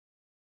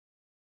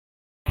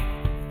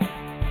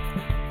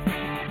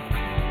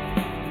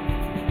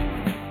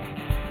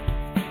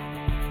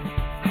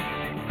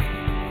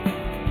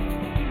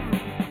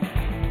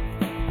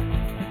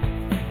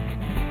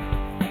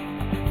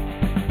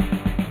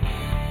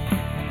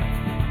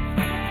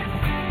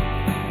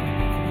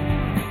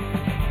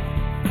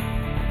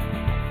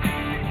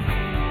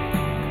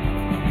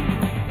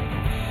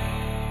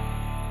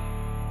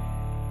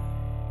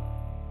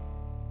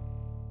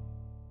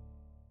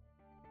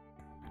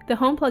The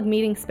HomePlug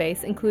meeting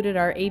space included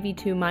our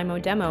AV2 MIMO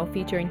demo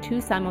featuring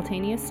 2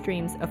 simultaneous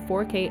streams of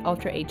 4K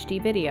Ultra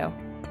HD video.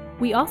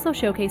 We also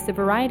showcased a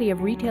variety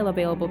of retail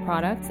available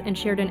products and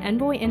shared an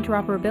Envoy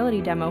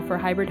interoperability demo for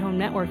hybrid home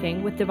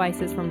networking with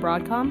devices from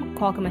Broadcom,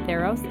 Qualcomm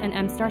Atheros, and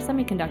M-Star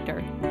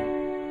Semiconductor.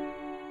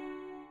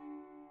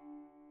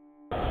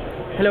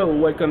 Hello,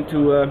 welcome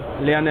to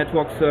Lea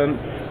Networks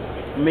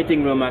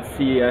meeting room at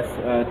CES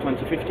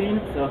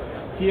 2015. So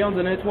here on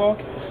the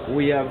network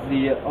we have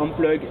the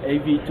HomePlug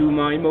AV2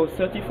 MIMO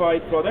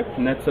certified product,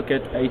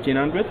 NetSocket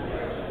 1800,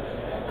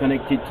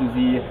 connected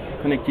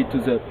to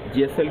the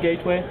DSL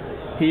gateway.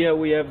 Here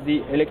we have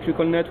the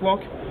electrical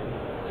network,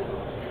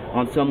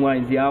 and somewhere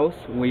in the house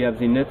we have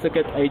the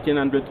NetSocket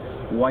 1800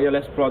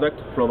 wireless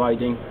product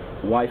providing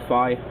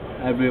Wi-Fi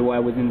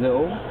everywhere within the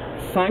home.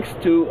 Thanks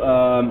to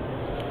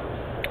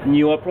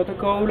newer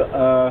protocol,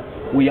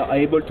 we are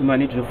able to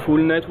manage the full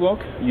network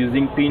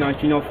using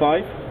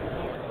P1905.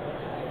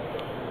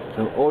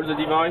 So all the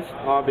devices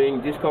are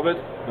being discovered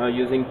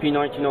using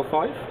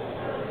P1905.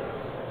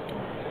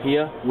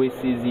 Here we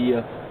see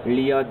the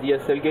Lea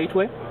DSL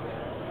gateway,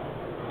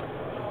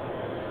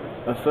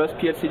 a first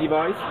PLC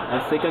device, a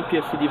second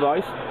PLC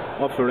device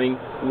offering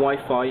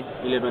Wi-Fi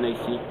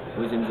 11AC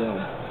within the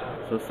home.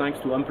 So thanks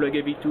to HomePlug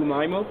AV2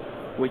 MIMO,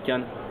 we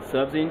can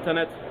surf the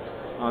internet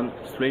and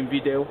stream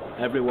video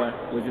everywhere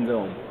within the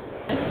home.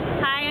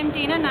 Hi, I'm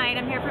Dina Knight.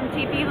 I'm here from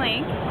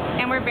TP-Link,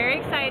 and we're very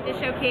excited to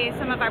showcase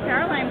some of our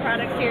Powerline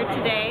products here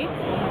today.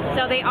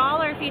 So they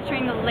all are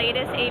featuring the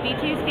latest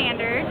AV2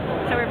 standard,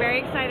 so we're very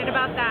excited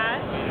about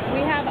that.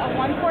 We have a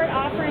 1-port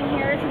offering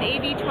here, it's an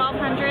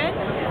AV1200,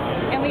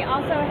 and we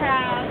also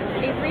have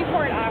a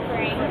 3-port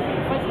offering.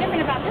 What's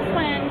different about this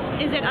one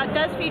is it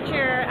does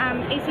feature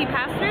AC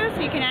pass-through,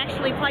 so you can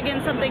actually plug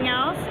in something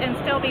else and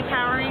still be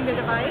powering the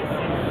device.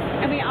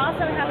 And we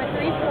also have a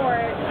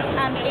 3-port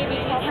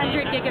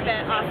AV1200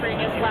 gigabit offering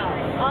as well,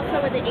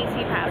 also with the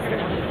AC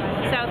pass-through.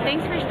 So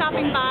thanks for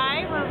stopping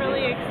by. We're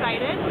really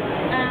excited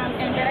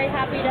and very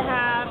happy to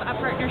have a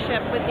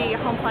partnership with the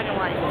HomePlug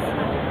Alliance.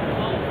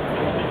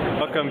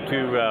 Welcome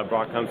to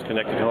Broadcom's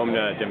Connected Home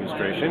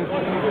demonstration.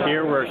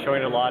 Here we're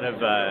showing a lot of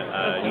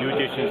new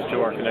additions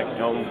to our Connected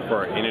Home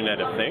for Internet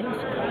of Things,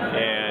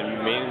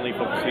 and mainly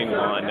focusing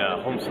on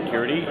home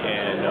security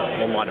and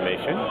home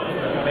automation.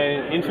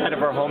 And inside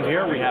of our home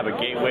here we have a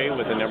gateway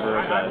with a number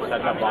of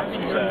set-top boxes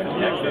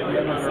connected.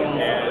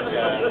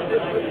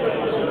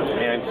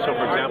 And so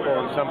for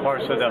example, in some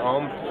parts of the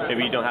home,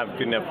 maybe you don't have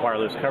good enough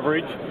wireless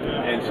coverage,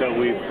 and so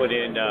we put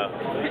in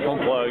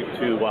HomePlug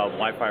to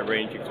Wi-Fi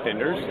range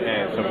extenders,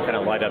 and so we kind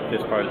of light up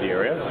this part of the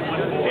area.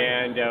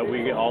 And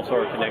we also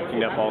are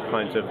connecting up all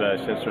kinds of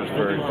sensors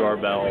for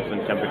doorbells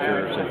and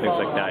temperatures and things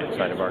like that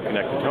inside of our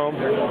connected home.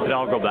 But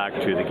I'll go back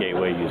to the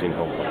gateway using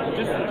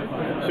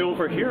HomePlug. So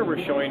over here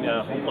we're showing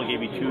HomePlug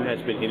AV2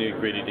 has been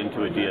integrated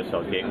into a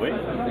DSL gateway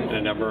and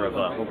a number of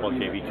HomePlug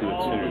AV2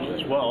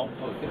 extenders as well.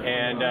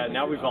 And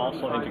now we've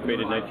also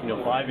integrated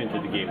 1905 into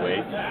the gateway,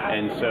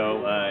 and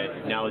so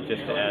now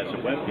just as a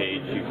web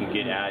page you can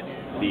get at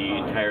the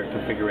entire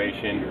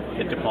configuration,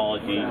 the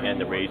topology, and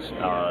the rates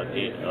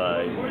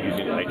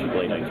using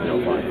IEEE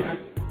 1905.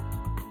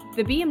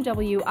 The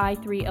BMW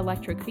i3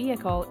 electric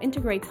vehicle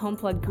integrates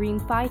HomePlug Green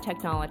Phi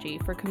technology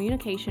for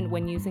communication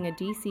when using a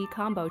DC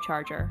combo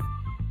charger.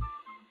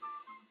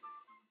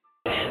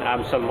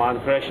 I'm Salman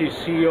Qureshi,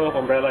 CEO of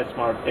Umbrella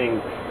Smart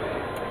Inc.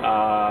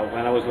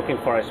 When I was looking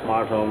for a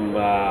smart home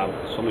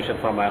solution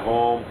for my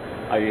home,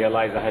 I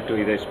realized I had to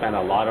either spend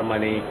a lot of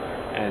money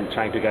and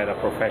trying to get a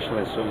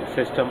professional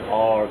system,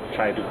 or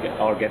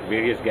get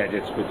various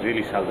gadgets which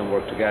really seldom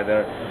work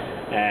together.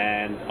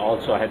 And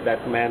also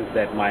that meant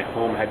that my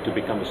home had to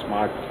become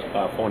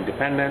smartphone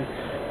dependent,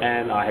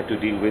 and I had to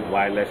deal with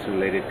wireless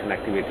related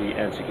connectivity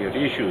and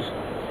security issues.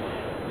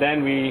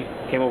 Then we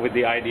came up with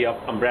the idea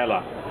of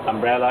Umbrella.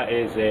 Umbrella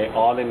is an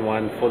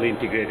all-in-one, fully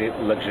integrated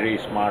luxury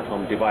smart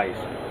home device.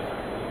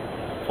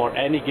 For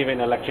any given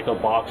electrical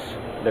box,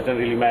 doesn't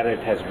really matter, it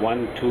has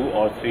 1, 2,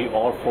 or 3,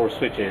 or 4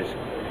 switches.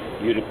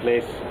 You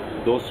replace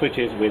those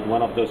switches with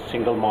one of those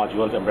single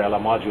modules, Umbrella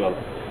module.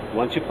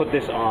 Once you put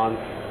this on,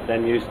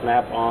 then you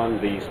snap on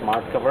the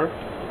smart cover,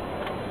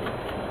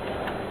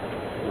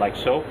 like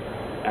so,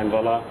 and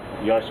voila,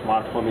 your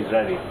smart home is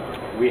ready.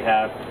 We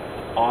have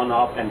on,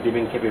 off, and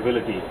dimming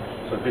capability.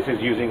 So this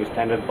is using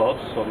standard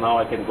bulbs, so now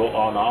I can go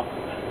on, off,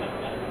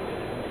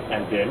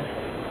 and dim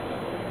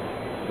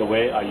the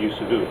way I used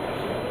to do.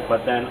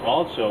 But then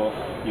also,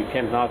 you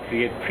can now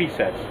create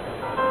presets.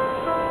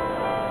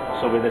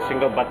 So with a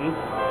single button,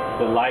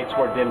 the lights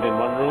were dimmed in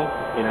one room,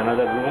 in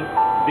another room.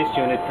 This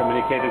unit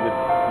communicated with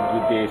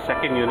the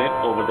second unit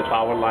over the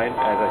power line,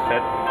 as I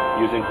said,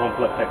 using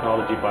HomePlug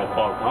technology by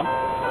Qualcomm.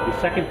 The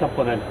second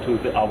component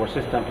to our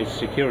system is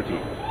security.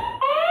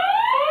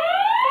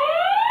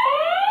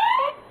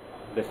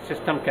 The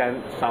system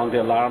can sound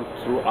the alarm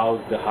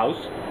throughout the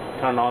house,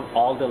 turn on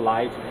all the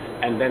lights,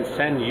 and then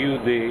send you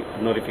the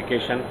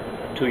notification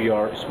to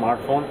your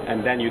smartphone,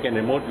 and then you can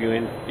remote view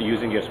in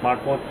using your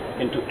smartphone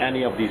into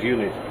any of these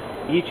units.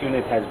 each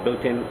unit has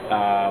built-in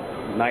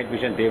night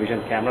vision, day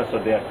vision cameras, so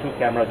there are 2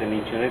 cameras in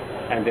each unit,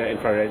 and there are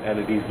infrared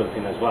LEDs built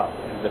in as well.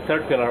 The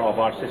third pillar of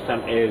our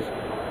system is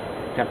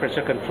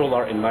temperature control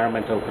or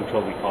environmental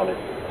control, we call it,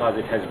 because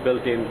it has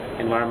built-in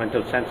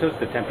environmental sensors,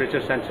 the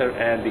temperature sensor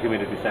and the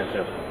humidity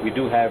sensor. We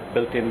do have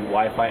built-in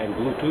Wi-Fi and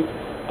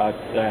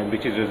Bluetooth,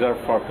 which is reserved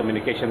for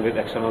communication with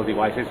external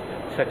devices,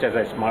 such as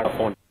a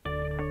smartphone.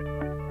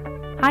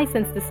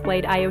 Hisense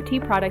displayed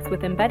IoT products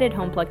with embedded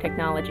HomePlug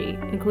technology,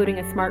 including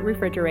a smart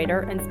refrigerator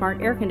and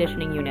smart air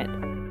conditioning unit,